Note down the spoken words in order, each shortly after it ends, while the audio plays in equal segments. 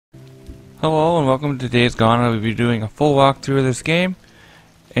Hello and welcome to Days Gone. I will be doing a full walkthrough of this game,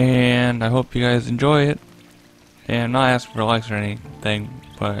 and I hope you guys enjoy it. And I'm not asking for likes or anything,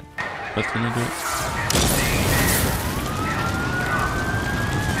 but let's get into it.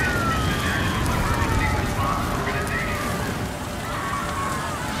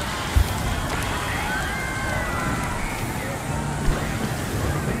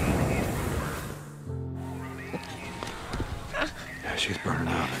 She's burning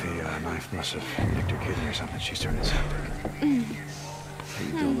out. The knife must have nicked her kidney or something. She's turning septic. How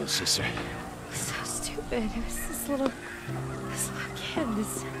you doing, little sister? So stupid. It was this little kid.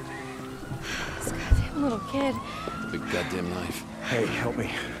 This goddamn little kid. Big goddamn knife. Hey, help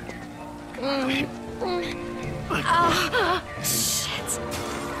me. Shit.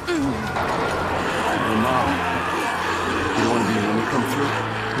 Hey, Mom. You want me when we come through?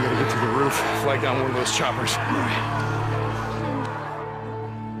 We gotta get to the roof. Flag down one of those choppers. All right.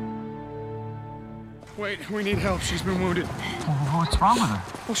 Wait, we need help. She's been wounded. What's wrong with her?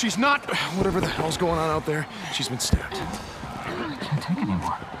 Well, she's not. Whatever the hell's going on out there, she's been stabbed. I can't take it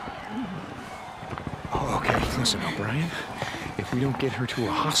anymore. Oh, okay. Listen, O'Brien. If we don't get her to a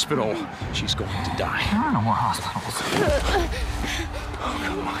hospital, she's going to die. There are no more hospitals. Oh,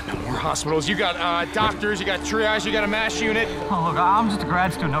 come on. No more hospitals. You got doctors, you got triage, you got a MASH unit. Oh, look, I'm just a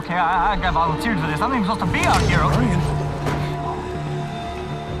grad student, okay? I got volunteered for this. I'm not even supposed to be out here, okay?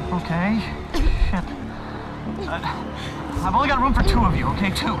 Okay. Shit. I've only got room for 2 of you,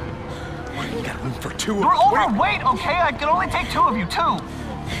 okay? 2. You got room for 2 of You're us. overweight, okay? I can only take 2 of you, 2.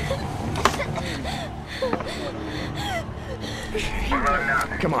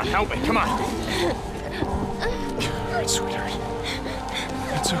 Come on, help me. Come on. All right, sweetheart.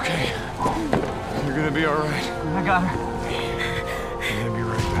 It's okay. You're gonna be all right. I got her. I'm gonna be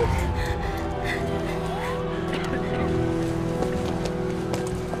right back.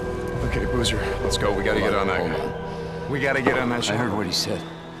 Okay, Boozer, let's go. We gotta get on that Hold guy. on. We gotta get on that I ship. heard what he said.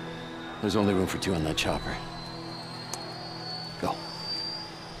 There's only room for 2 on that chopper. Go.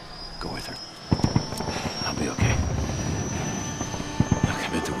 Go with her. I'll be okay. Look,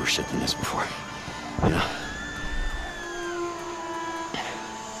 I've been through worse shit than this before. You know?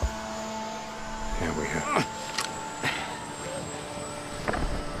 Yeah, we have.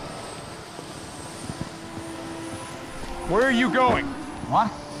 Where are you going? What?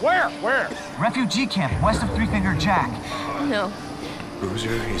 Where? Refugee camp, west of Three Finger Jack. No.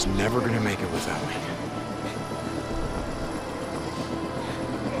 Boozer is never gonna make it without me.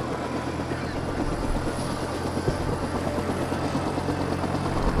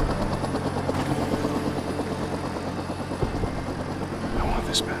 I want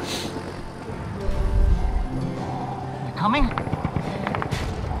this back. You coming?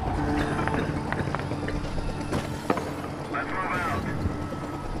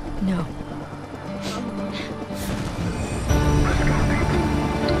 No.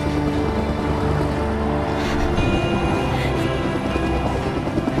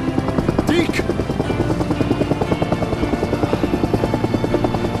 Deke!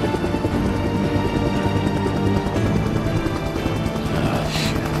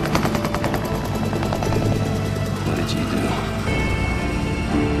 What did you do?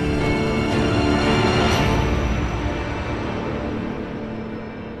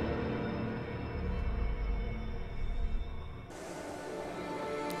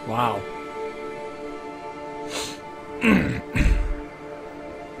 Wow.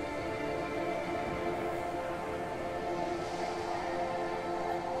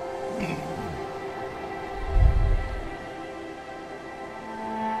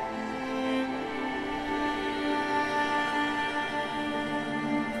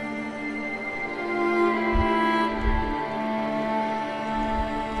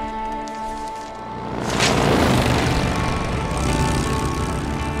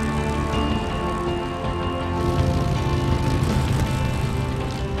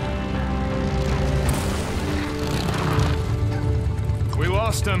 We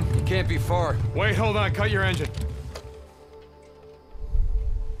lost him. Can't be far. Wait, hold on. Cut your engine.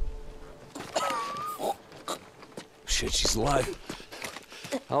 Shit, she's alive.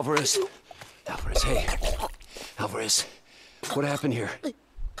 Alvarez, hey. Alvarez, what happened here? I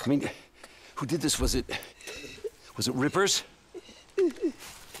mean, who did this? Was it Rippers?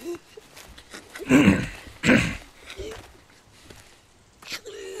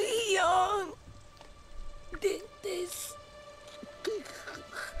 Leon did this.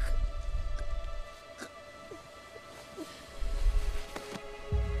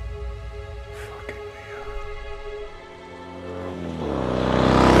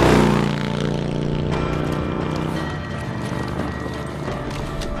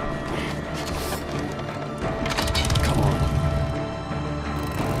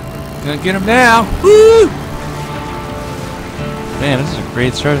 Gonna get him now. Woo! Man, this is a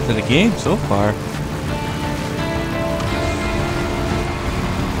great start to the game so far.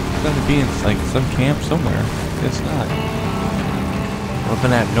 It's gonna be in like some camp somewhere. It's not.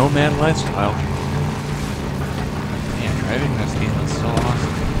 Living that nomad lifestyle. Man, driving this game is so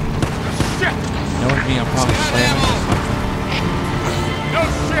awesome. Shit! You know what I mean? I'm probably slamming or something. No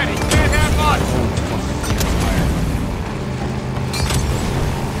shit! He can't have much! Oh, fucking fire.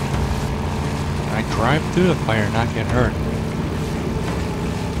 I drive through the fire and not get hurt.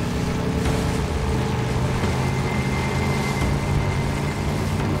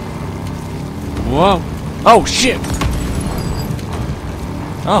 Whoa! Oh shit!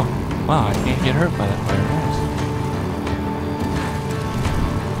 Oh, wow, I can't get hurt by that fire.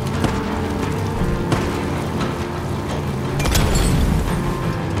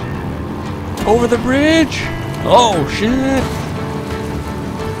 Nice. Over the bridge! Oh shit!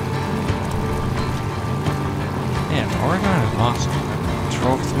 Man, Oregon is awesome. I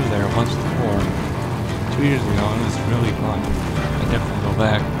drove through there once before. 2 years ago, and it was really fun. I'd definitely go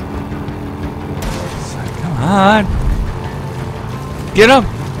back. Come on! Get him!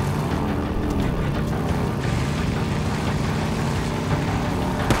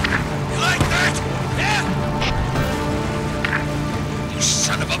 You like that? Yeah? You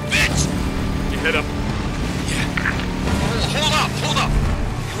son of a bitch! You hit him. Yeah. Hold up!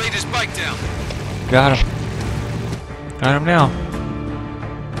 He laid his bike down. Got him. Got him now.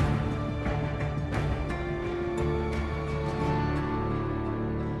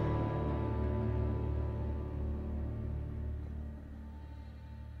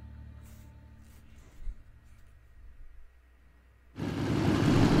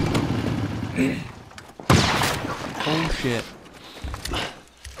 Oh shit.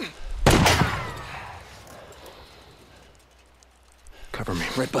 Cover me,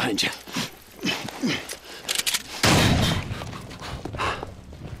 right behind you.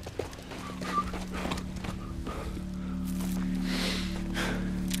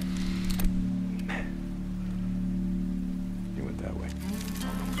 You went that way.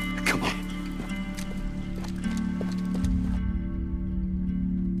 Come on.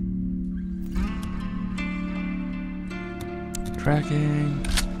 Tracking.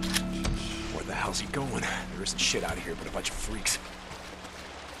 Where the hell's he going? There isn't shit out of here but a bunch of freaks.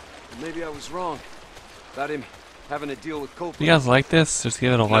 Maybe I was wrong about him having to deal with Copeland. You guys like this? Just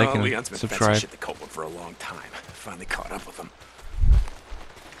give it a like and Leon's been fencing subscribe. shit to Copeland for a long time. Finally caught up with him.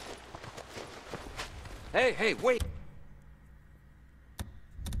 Hey, wait!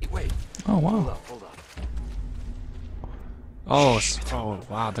 Wait. Oh wow. Hold up. Oh, oh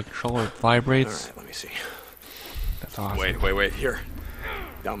wow, the controller vibrates. Alright, let me see. That's awesome. Wait, here.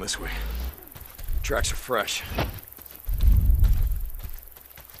 Down this way. Tracks are fresh.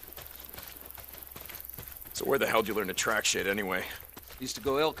 So where the hell did you learn to track shit anyway? Used to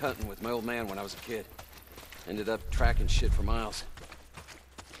go elk hunting with my old man when I was a kid. Ended up tracking shit for miles.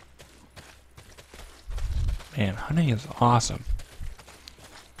 Man, hunting is awesome.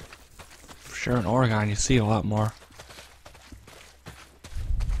 For sure in Oregon you see a lot more.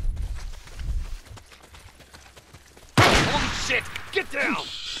 Holy shit! Get down!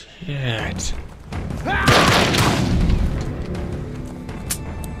 Shit.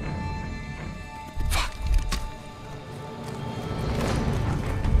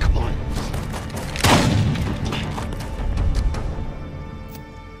 Come on.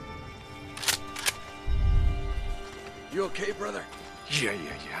 You okay, brother? Yeah.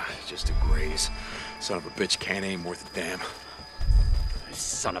 Just a graze. Son of a bitch can't aim worth a damn.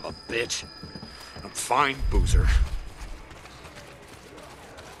 Son of a bitch. I'm fine, boozer.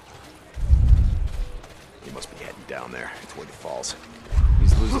 He must be heading down there toward the falls.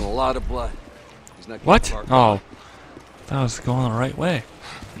 He's losing a lot of blood. He's not getting What? far. Oh. That was going the right way.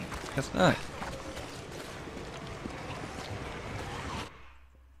 Guess not.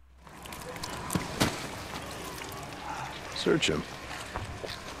 Search him.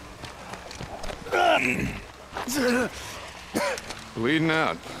 Bleeding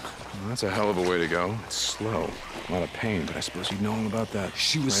out. Well, that's a hell of a way to go. It's slow. A lot of pain, but I suppose you know all about that.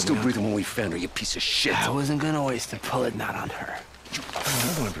 She was right still now. breathing when we found her, you piece of shit. I wasn't gonna waste a bullet not on her.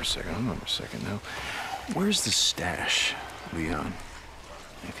 Hold on for a second now. Where's the stash, Leon?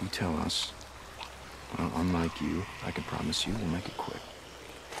 If you tell us, well, unlike you, I can promise you we'll make it quick.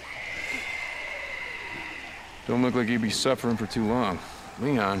 Don't look like you'd be suffering for too long.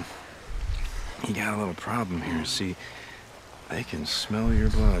 Leon, you got a little problem here. See, they can smell your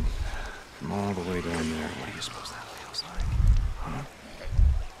blood from all the way down there. What do you suppose that feels like? Huh?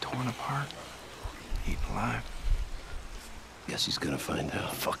 Torn apart? Eaten alive? Guess he's gonna find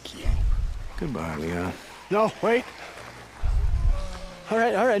out. Fuck you. Goodbye, Leon. No, wait. All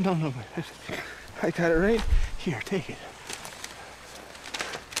right, no. I got it right here, take it.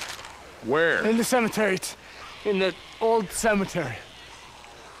 Where? In the cemetery. It's in the old cemetery.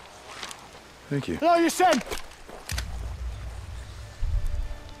 Thank you. No, you said.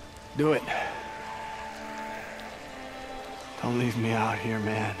 Do it. Don't leave me out here,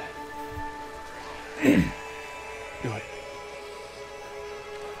 man. Do it.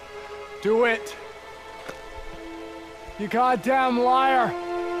 Do it. You goddamn liar.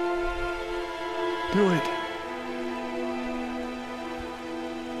 Do it.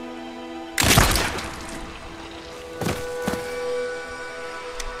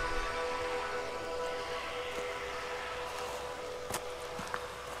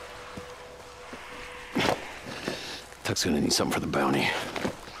 Tuck's gonna need something for the bounty.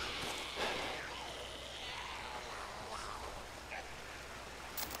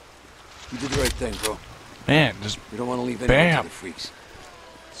 You did the right thing, bro. Man, just We don't want to leave anyone bam. to the freaks.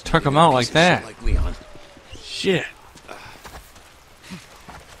 Just tuck him out like that. Like Leon. Shit.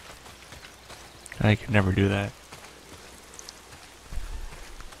 I could never do that.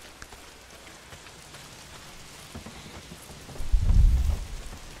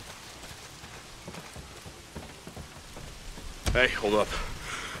 Hey, hold up.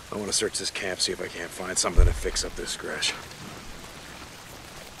 I want to search this camp, see if I can't find something to fix up this scratch.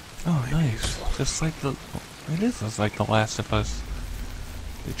 Oh, nice. Just like the... It is just like The Last of Us.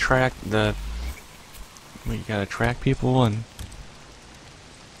 You track the... You gotta track people and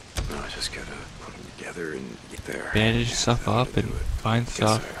No, I just gotta put them together and get there. bandage stuff up and find Guess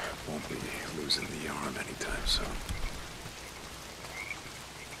stuff. I won't be losing the arm anytime soon.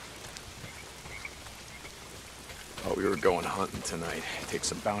 Oh, we were going hunting tonight. Take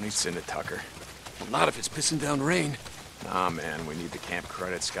some bounties into Tucker. Well, not if it's pissing down rain. Nah, man, we need the camp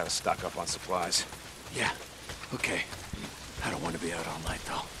credits. Gotta stock up on supplies. Yeah, okay. I don't want to be out all night,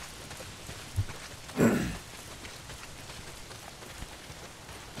 though.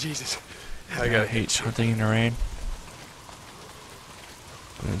 Jesus. I I gotta hate hate you. hunting in the rain.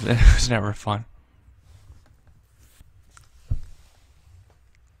 It was never fun.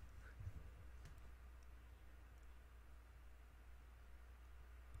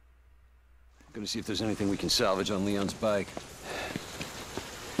 I'm gonna see if there's anything we can salvage on Leon's bike.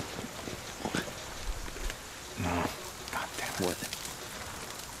 No. God damn it. What?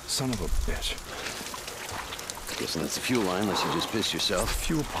 Son of a bitch. Guessing that's the fuel line, unless you just pissed yourself.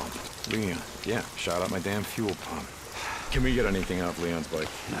 Fuel pump. Leon. Yeah, shot out my damn fuel pump. Can we get anything off Leon's bike?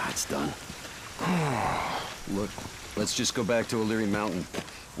 Nah, it's done. Look, let's just go back to O'Leary Mountain.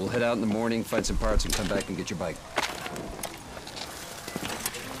 We'll head out in the morning, find some parts, and come back and get your bike.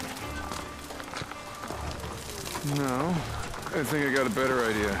 No. I think I got a better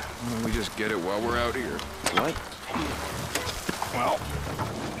idea. Why don't we just get it while we're out here? What? Well...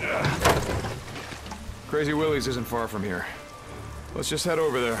 Crazy Willie's isn't far from here. Let's just head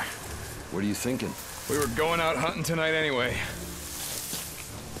over there. What are you thinking? We were going out hunting tonight anyway.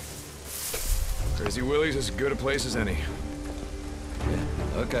 Crazy Willie's is as good a place as any. Yeah,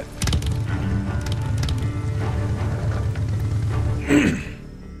 okay.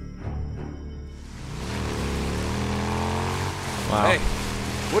 Wow. Hey,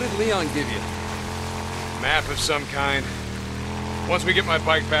 what did Leon give you? Map of some kind. Once we get my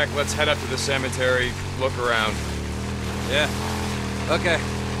bike back, let's head up to the cemetery, look around. Yeah. Okay.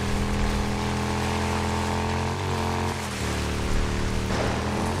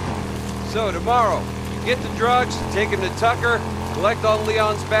 So tomorrow, you get the drugs, take them to Tucker, collect on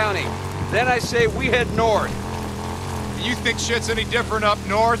Leon's bounty. Then I say we head north. You think shit's any different up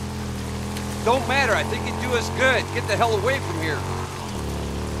north? Don't matter, I think it'd do us good. Get the hell away from here.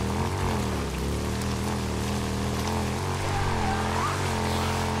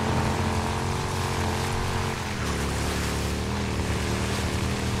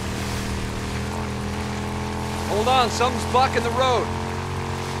 Hold on, something's blocking the road.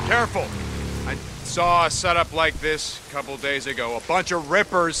 Careful. I saw a setup like this a couple days ago. A bunch of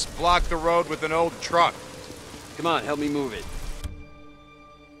rippers blocked the road with an old truck. Come on, help me move it.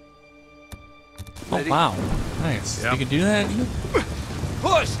 Oh, Ready? wow. Nice. Yep. You can do that?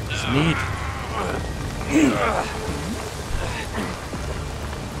 Push! It's neat.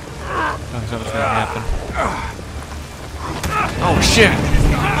 Oh, something's gonna happen. Oh, shit!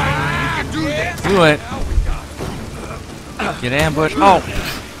 Do it! Get ambushed. Oh!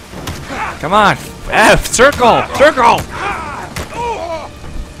 Come on! F! Circle! Circle!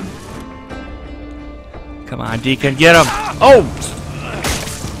 Come on, Deacon, get him! Oh!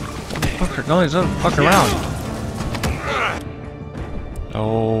 Fucker, no, he's doesn't fuck around.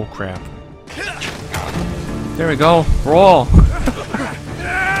 Oh crap. There we go. Roll.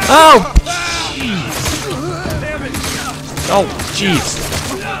 Oh! Oh, jeez.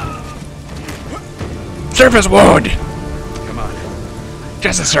 Surface wound! Come on.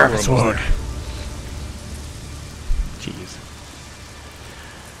 Just a surface wound. Jeez.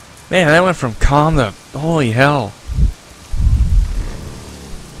 Man, that went from calm to holy hell.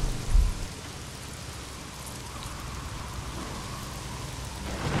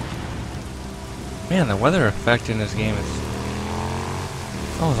 Man, the weather effect in this game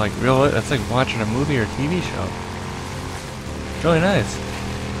is almost like real. It's like watching a movie or TV show. It's really nice.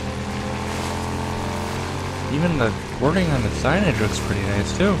 Even the wording on the signage looks pretty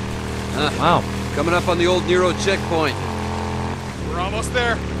nice too. Wow. Coming up on the old NERO checkpoint. We're almost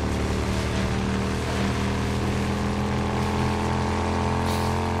there.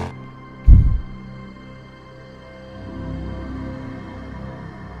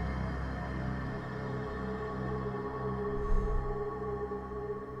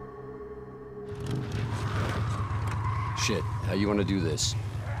 Shit, how you want to do this?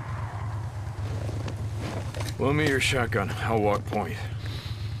 Loan me your shotgun. I'll walk point.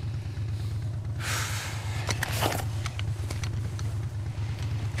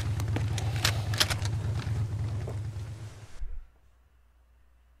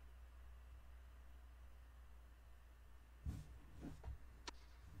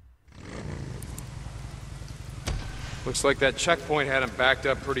 Looks like that checkpoint had him backed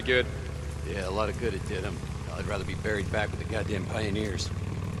up pretty good. Yeah, a lot of good it did him. I'd rather be buried back with the goddamn pioneers.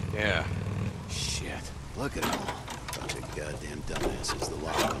 Yeah. Shit. Look at them all. Bunch of goddamn dumbasses, the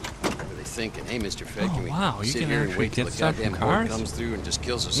lot of them. What are they thinking? Hey, Mr. Fed, Oh, can we wow, you sit can here and actually wait till get the stuff from goddamn horde cars? comes through and just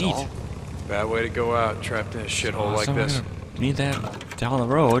kills us Neat. all? Bad way to go out, trapped in a shithole like So we're this. gonna need that down the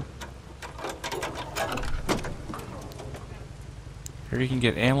road. Or you can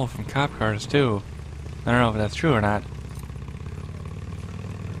get ammo from cop cars too. I don't know if that's true or not.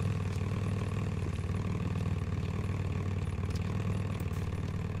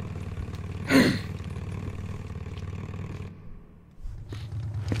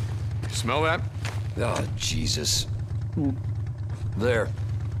 Smell that? Oh, Jesus. There.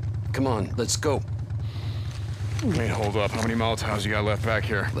 Come on, let's go. Wait, hold up. How many Molotovs you got left back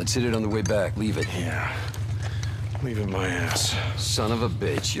here? Let's hit it on the way back. Leave it. Yeah. Leave it my ass. Son of a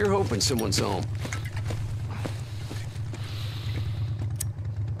bitch. You're hoping someone's home.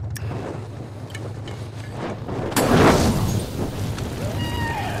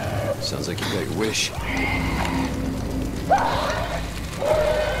 Sounds like you got your wish.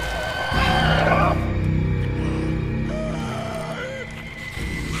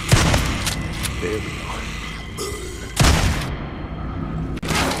 There we go.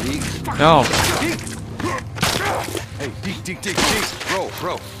 Deke. No. Hey, Deke.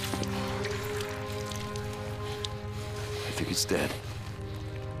 Bro. I think it's dead.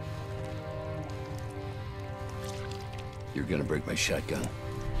 You're gonna break my shotgun.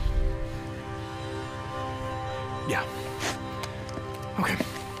 Yeah. Okay.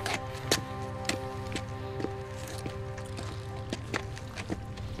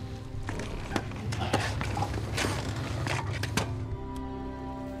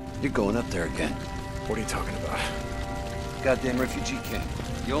 You're going up there again. What are you talking about? Goddamn refugee camp.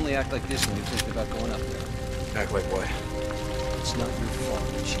 You only act like this when you think about going up there. Act like what? It's not your fault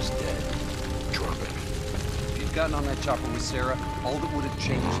that she's dead. Drop it. If you'd gotten on that chopper with Sarah, all that would have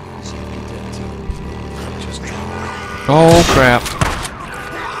changed is you'd be dead too. Just drop it. Oh crap.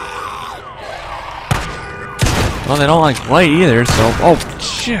 Well, they don't like light either, so. Oh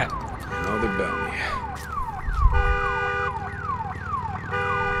shit. Another bounty.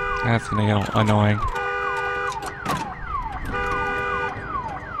 That's gonna get annoying.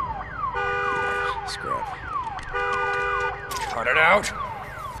 Scrap. Cut it out.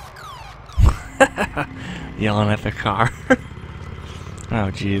 Yelling at the car.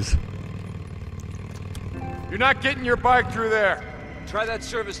 Oh jeez. You're not getting your bike through there. Try that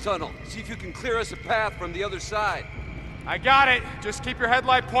service tunnel. See if you can clear us a path from the other side. I got it. Just keep your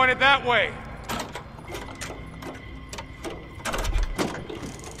headlight pointed that way.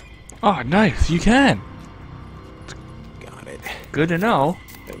 Oh, nice. You can. Got it. Good to know.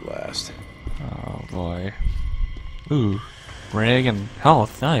 At last. Oh boy. Ooh, rig and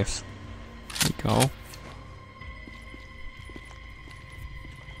health. Nice. There you go.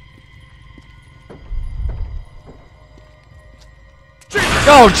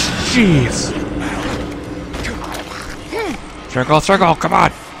 Oh, jeez. Circle, come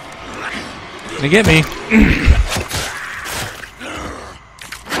on. Gonna get me.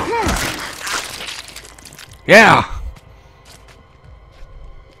 Yeah.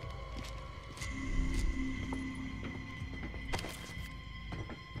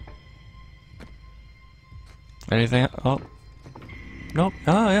 Anything? Oh. Nope.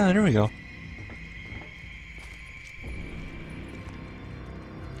 Oh, yeah, there we go.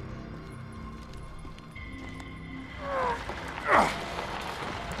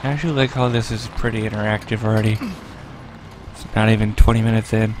 I actually like how this is pretty interactive already. It's not even 20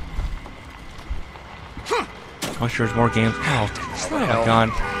 minutes in. I wish there was more games. Oh, son of a gun.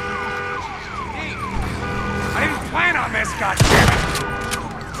 I didn't plan on this, goddammit!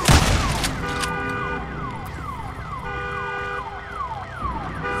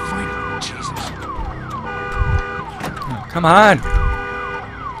 Come on!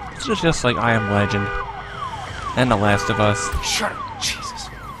 This is just like I Am Legend. And The Last of Us. Shut up, Jesus.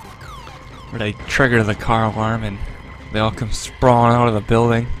 Where they trigger the car alarm and they all come sprawling out of the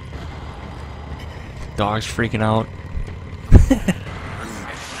building. Dogs freaking out.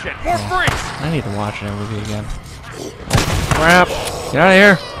 Shit, more freaks! I need to watch that movie again. Crap! Get out of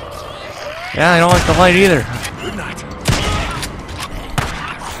here! Yeah, I don't like the light either. Good night.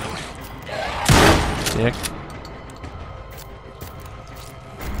 Dick.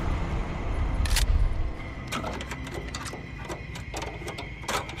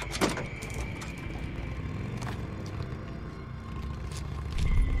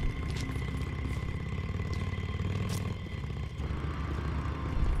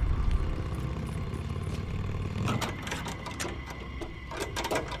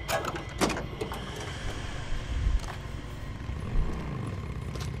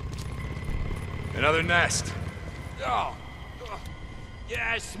 Another nest. Oh.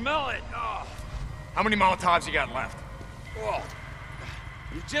 Yeah, I smell it. Oh. How many Molotovs you got left? Oh.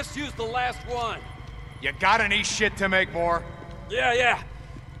 You just used the last one. You got any shit to make more? Yeah.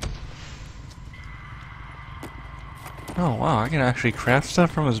 Oh wow, I can actually craft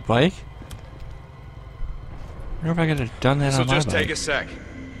stuff from his bike? I wonder if I could have done that This'll on my just bike. take a sec.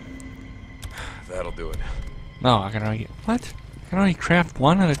 That'll do it. No, I can only... What? I can only craft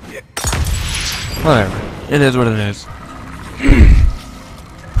one at a... Whatever. It is what it is.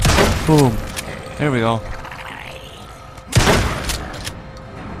 Boom. There we go.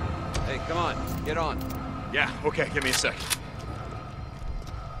 Hey, come on. Get on. Yeah, okay, give me a sec.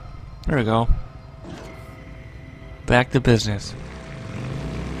 There we go. Back to business.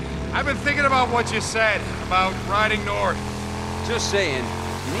 I've been thinking about what you said about riding north. Just saying,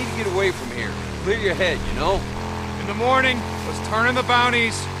 you need to get away from here. Clear your head, you know? In the morning, let's turn in the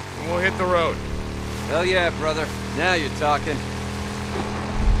bounties, and we'll hit the road. Hell yeah, brother. Now you're talking.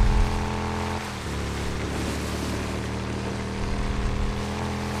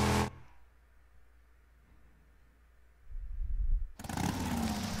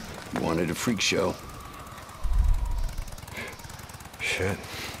 Wanted a freak show. Shit.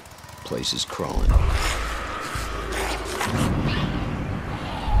 Place is crawling.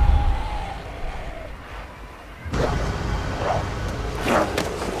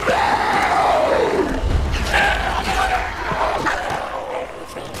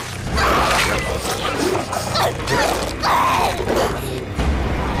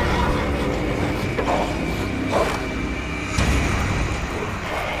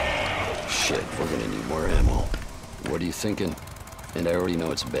 Shit, we're gonna need more ammo. What are you thinking? And I already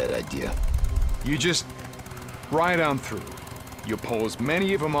know it's a bad idea. You just ride on through. You pull as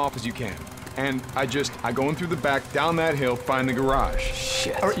many of them off as you can. And I go in through the back, down that hill, find the garage.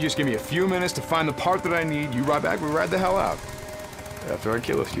 Shit. All right, you just give me a few minutes to find the part that I need. You ride back, we ride the hell out. After I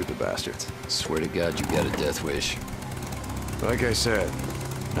kill a few of the bastards. Swear to God you got a death wish. Like I said,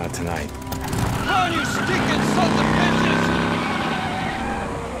 not tonight. Run, you stinking sons of bitches!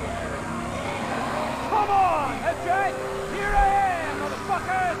 Come on! That's right! Here I am,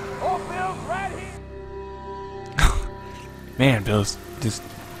 motherfuckers! Old Bill's right here! Man, Bill's just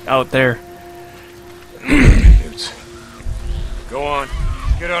out there. Dudes. Go on.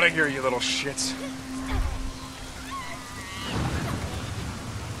 Get out of here, you little shits.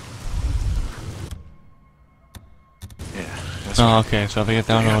 Yeah, that's Oh, okay, so if I get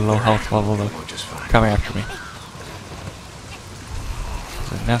down to a low health level, they'll just fine. come after me.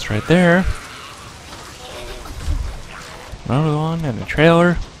 So that's right there. Another one in the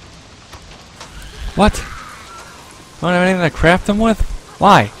trailer. What? Don't have anything to craft them with?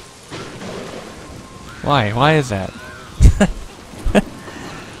 Why? Why? Why is that?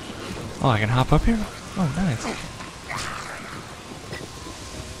 Oh, I can hop up here? Oh, nice.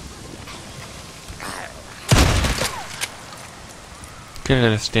 Could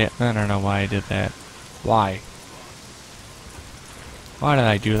have just I don't know why I did that. Why? Why did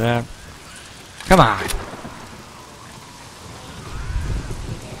I do that? Come on!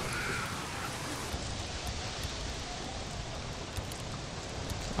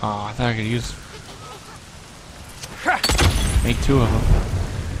 Oh, I thought I could use... make 2 of them.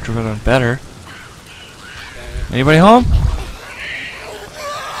 Which would have been better. Anybody home?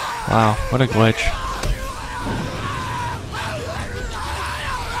 Wow, what a glitch.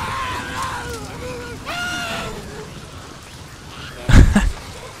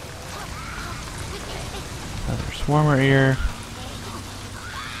 Another swarmer ear.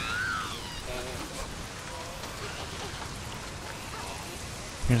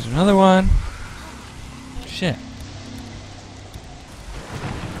 Here's another one. Shit.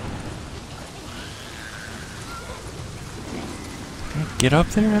 Can I get up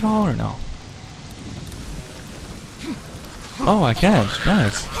there at all or no? Oh, I can.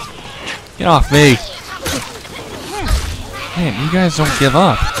 Nice. Get off me. Man, you guys don't give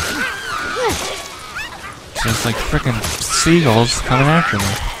up. Just like frickin' seagulls coming after me.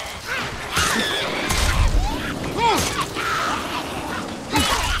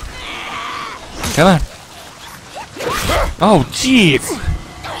 Come on. Oh, jeez.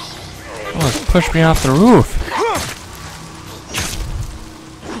 Almost pushed me off the roof.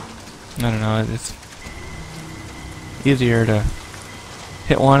 I don't know, it's easier to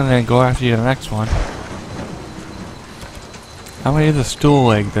hit one and then go after you the next one. How many of the stool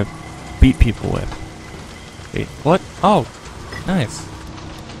leg to beat people with? Wait, what? Oh, nice.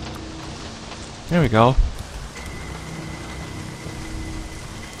 There we go.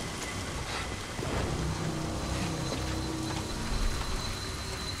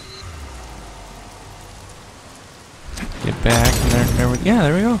 Get back and there we, yeah,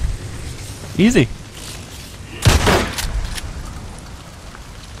 there we go. Easy.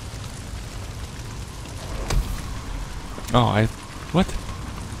 Oh, what?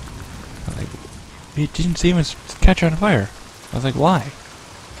 Like, it didn't seem to catch on fire. I was like, why?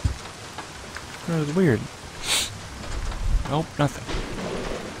 That was weird. Nope, nothing.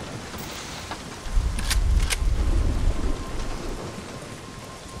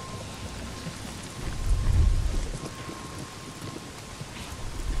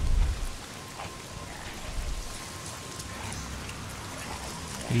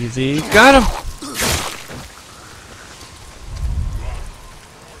 Easy. Got him!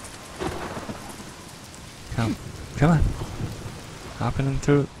 Come on. Hopping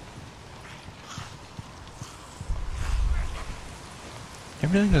into it.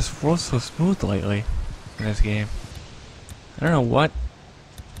 Everything just flows so smooth lately in this game. I don't know what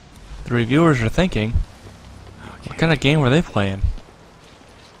the reviewers are thinking. What kind of game were they playing?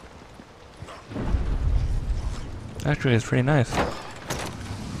 Actually, it's pretty nice.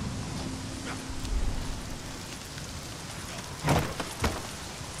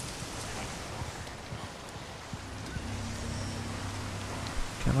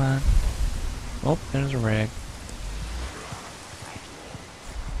 Come on. Oh, there's a rag.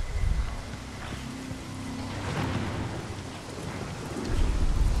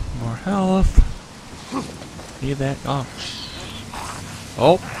 More health. Need that. Oh.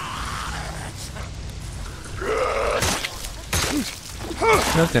 Oh. I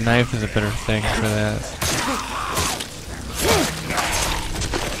feel like the knife is a better thing for that.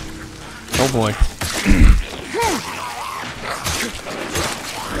 Oh boy.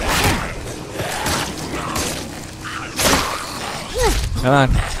 Come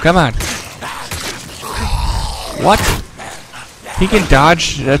on, come on. What? He can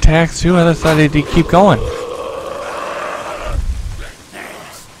dodge attacks too? I thought he'd keep going.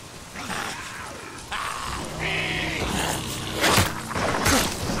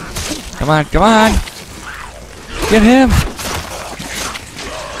 Come on, come on! Get him!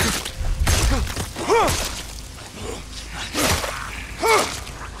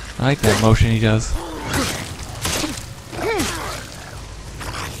 I like that motion he does.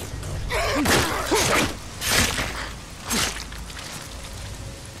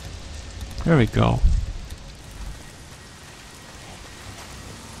 There we go.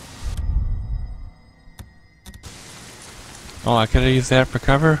 Oh, I could have used that for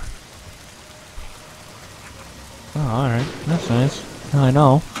cover? Oh, alright. That's nice. Now I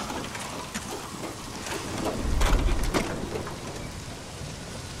know.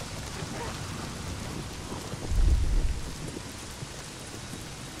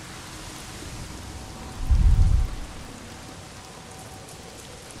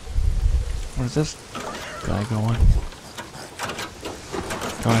 Where's this guy going?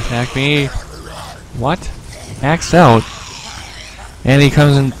 Don't attack me. What? Maxed out. And he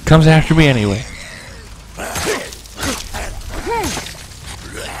comes after me anyway.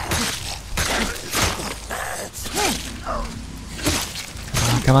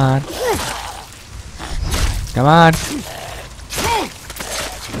 Come on. Come on.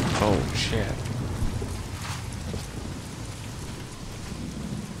 Oh shit.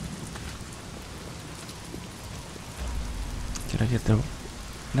 Gotta get the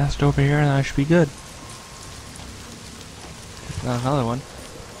nest over here and I should be good. There's not another one.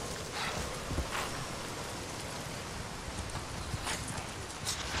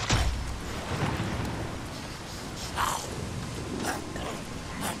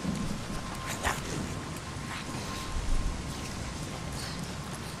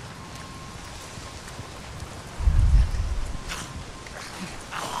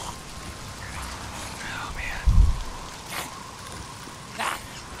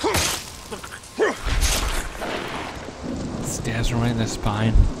 Stabs him right in the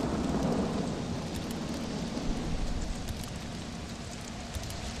spine.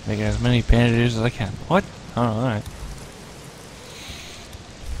 Making as many bandages as I can. What? Oh, alright.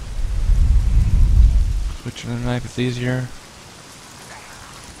 Switching the knife is easier.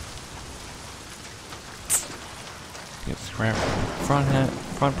 Get scrap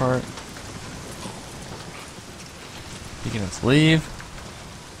front part. Taking its leave.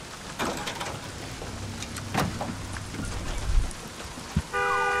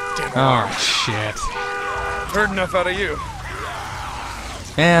 Oh shit. Heard enough out of you.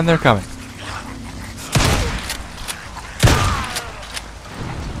 And they're coming.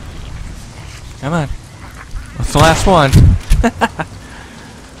 Come on. What's the last one?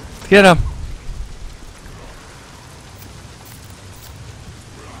 Get him.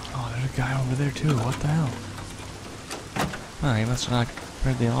 Oh, there's a guy over there too. What the hell? Oh, he must have not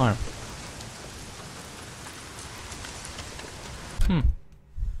heard the alarm.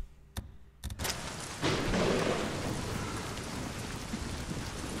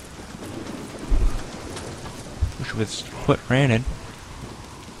 Wish we'd quit raining.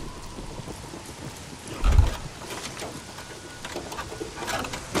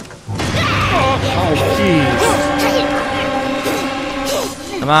 Oh, jeez.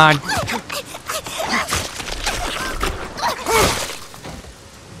 Come on.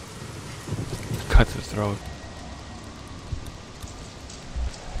 Cuts his throat.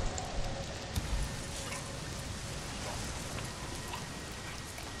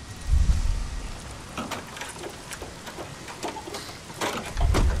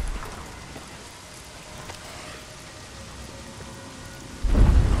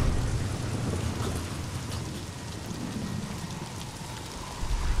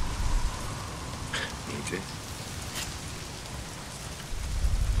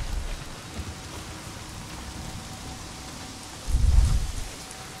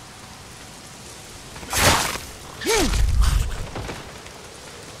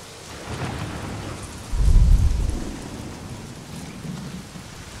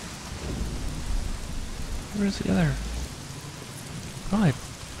 Where's the other?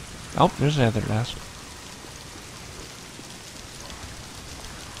 Oh, there's the other nest.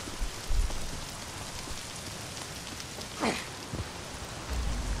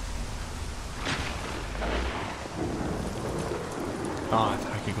 Oh, I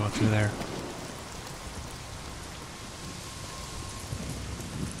thought I could go through there.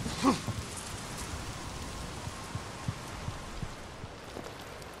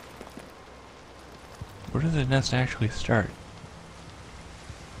 Where does the nest actually start?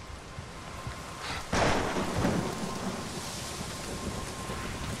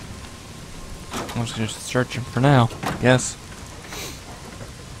 I'm just gonna search him for now, I guess.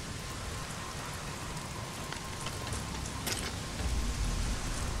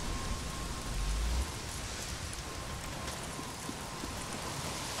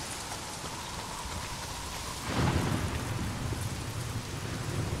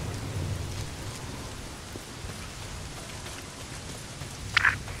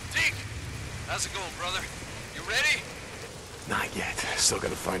 How's it going, brother? You ready? Not yet. Still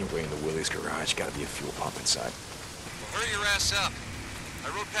gotta find a way into Willie's garage. Gotta be a fuel pump inside. Hurry your ass up. I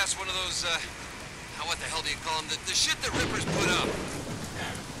rode past one of those, what the hell do you call them? The shit that Rippers put up.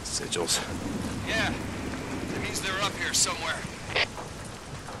 Sigils. Yeah. That means they're up here somewhere. I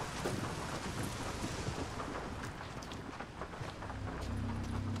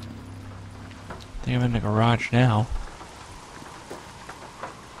think I'm in the garage now.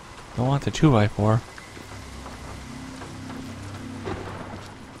 Don't want the 2x4.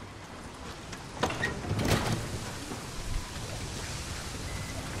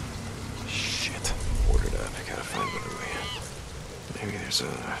 Shit. Boarded up. I gotta find another way in. Maybe there's a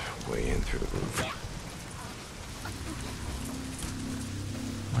way in through the roof.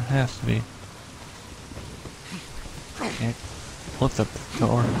 It has to be. Can't lift up the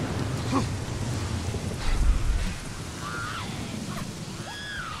door.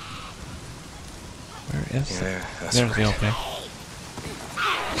 Where is it? That's There's the opening.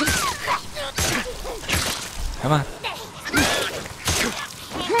 Come on.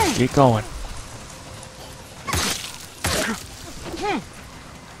 Get going.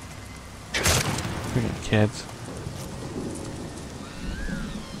 Freaking kids.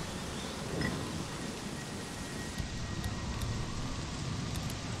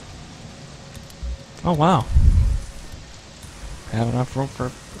 Oh wow. I have enough room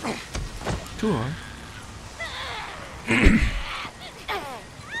for 2 of them.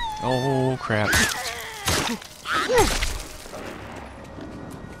 Oh crap.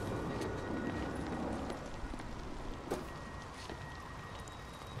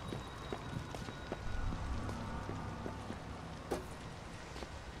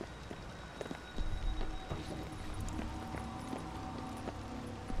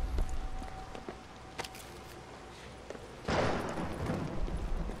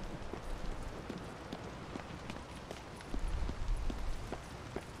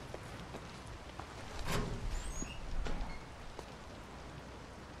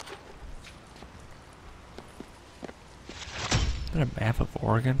 Is that a map of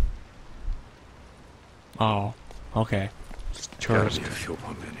Oregon? Oh, okay. Gotta be a fuel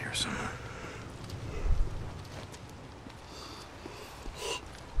pump in here somewhere.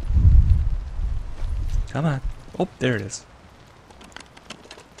 Come on. Oh, there it is.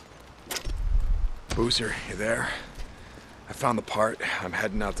 Boozer, you there? I found the part. I'm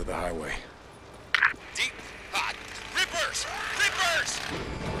heading out to the highway. Deep hot. Rippers! Rippers!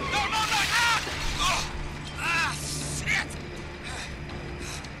 No, no, no! Ah! Oh! Ah, shit!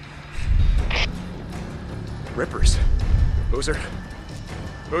 Rippers? Boozer?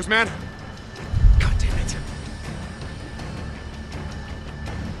 Boozman? God damn it.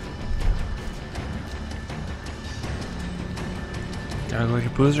 Gotta go to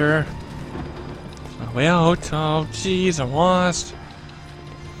Boozer. Way out. Oh, jeez, I'm lost.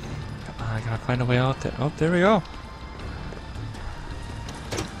 Come on, I gotta find a way out there. Oh, there we go.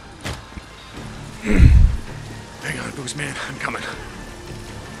 Hang on, Boozman. I'm coming.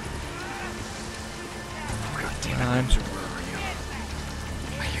 Oh, God damn it. Times. Where are you?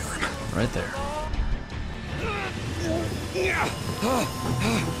 I hear him. Right there.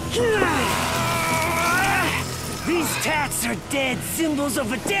 These tats are dead symbols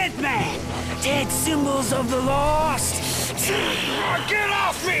of a dead man! Dead symbols of the lost! Get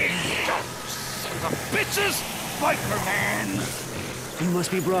off me! The bitches! Biker man! You must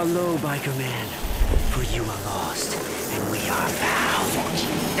be brought low, biker man. For you are lost, and we are found.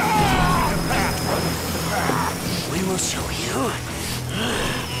 We will show you.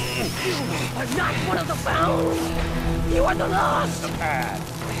 You are not one of the found! You are the lost! The pad.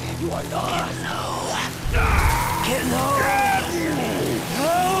 You are lost. Get low! Get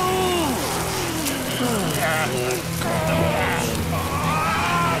low!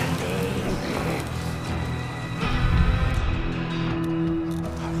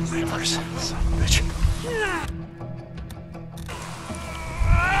 Rippers, son of a bitch.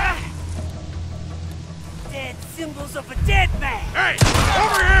 Dead symbols of a dead man! Hey!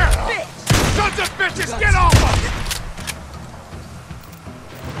 Over here! Sons of bitches, get off of me!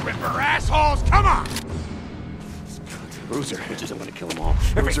 Ripper assholes, come on! Boozer, bitches, I'm gonna kill them all.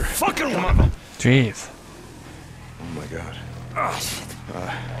 Every fucking one of them! Jeez. Oh my God.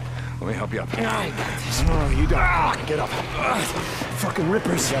 Let me help you up. No, you don't. Get up. Fucking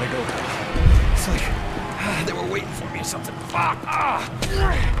rippers. Gotta go. It's like They were waiting for me or something. Fuck! I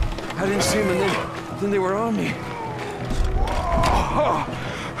didn't see them, and then they were on me.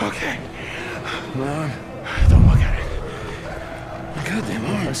 Okay. Man, Don't look at it. goddamn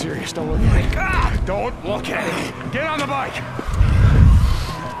arm. I'm serious. Don't look at it. God! Don't look at it! Get on the bike!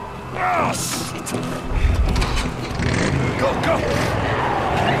 Oh, shit! Go, go!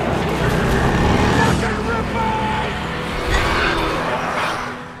 Fucking rippers!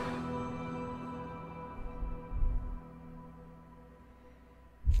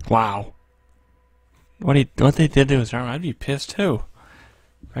 Wow. What they did to his arm, I'd be pissed too.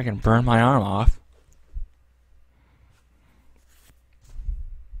 If I can burn my arm off.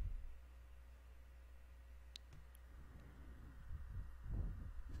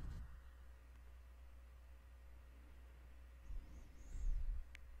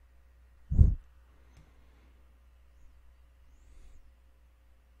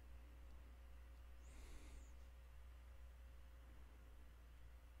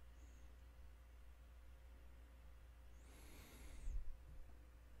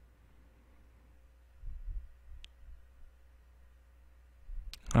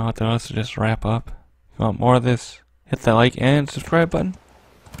 I don't know what to do else to just wrap up. If you want more of this, hit that like and subscribe button.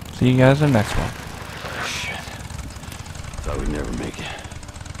 See you guys in the next one. Shit. Thought we'd never make it.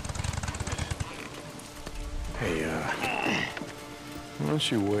 Hey, Why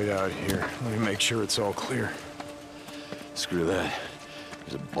don't you wait out here? Let me make sure it's all clear. Screw that.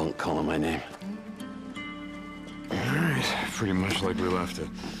 There's a bunk calling my name. All right, pretty much like we left it.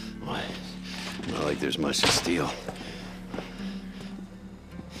 What? Not like there's much to steal.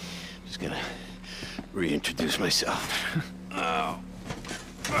 Just gonna reintroduce myself. Oh,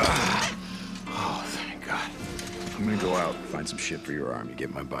 thank God. I'm gonna go out, find some shit for your arm. You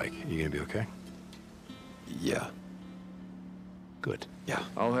get my bike. You gonna be okay? Yeah. Good. Yeah.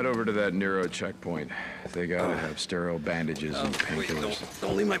 I'll head over to that NERO checkpoint. They gotta have sterile bandages and painkillers.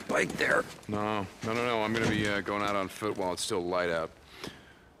 Don't leave my bike there. No. I'm gonna be going out on foot while it's still light out.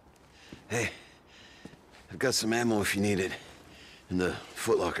 Hey, I've got some ammo if you need it. In the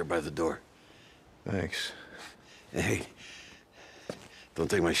footlocker by the door. Thanks. Hey, don't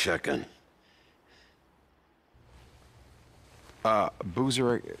take my shotgun.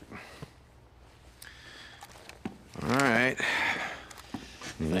 Boozer. All right.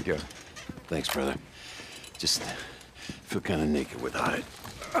 Here you go. Thanks, brother. Just feel kind of naked without it.